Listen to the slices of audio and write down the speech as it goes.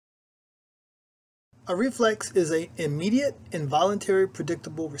A reflex is an immediate, involuntary,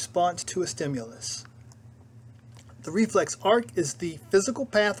 predictable response to a stimulus. The reflex arc is the physical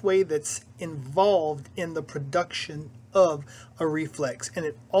pathway that's involved in the production of a reflex, and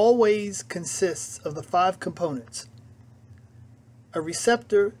it always consists of the 5 components. A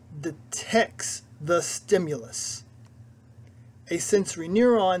receptor detects the stimulus. A sensory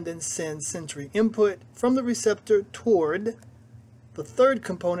neuron then sends sensory input from the receptor toward the 3rd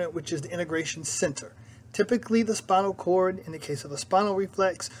component, which is the integration center, typically the spinal cord in the case of a spinal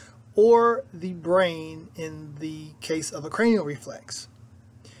reflex, or the brain in the case of a cranial reflex.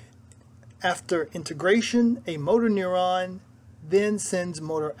 After integration, a motor neuron then sends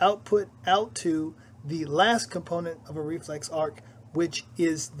motor output out to the last component of a reflex arc, which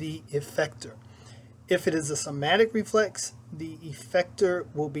is the effector. If it is a somatic reflex, the effector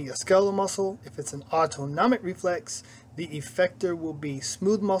will be a skeletal muscle. If it's an autonomic reflex, the effector will be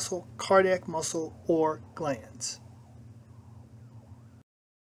smooth muscle, cardiac muscle, or glands.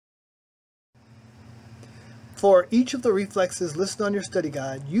 For each of the reflexes listed on your study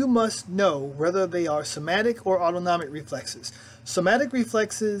guide, you must know whether they are somatic or autonomic reflexes. Somatic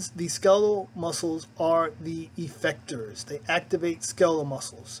reflexes, the skeletal muscles are the effectors. They activate skeletal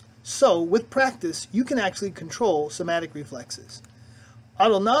muscles. So, with practice, you can actually control somatic reflexes.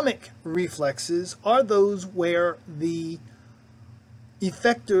 Autonomic reflexes are those where the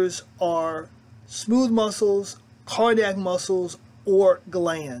effectors are smooth muscles, cardiac muscles, or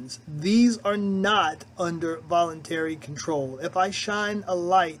glands. These are not under voluntary control. If I shine a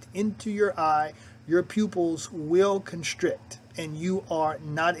light into your eye, your pupils will constrict, and you are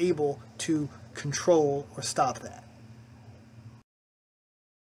not able to control or stop that.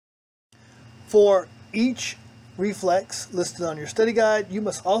 For each reflex listed on your study guide, you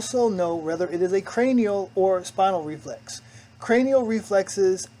must also know whether it is a cranial or spinal reflex. Cranial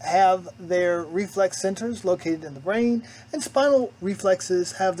reflexes have their reflex centers located in the brain, and spinal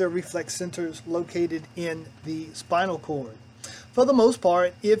reflexes have their reflex centers located in the spinal cord. For the most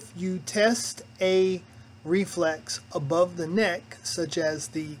part, if you test a reflex above the neck, such as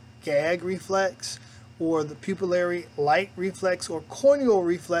the gag reflex or the pupillary light reflex or corneal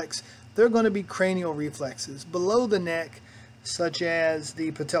reflex, they're going to be cranial reflexes. Below the neck, such as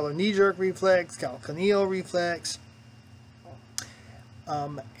the patellar knee jerk reflex, calcaneal reflex,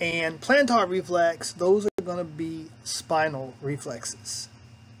 and plantar reflex, those are going to be spinal reflexes.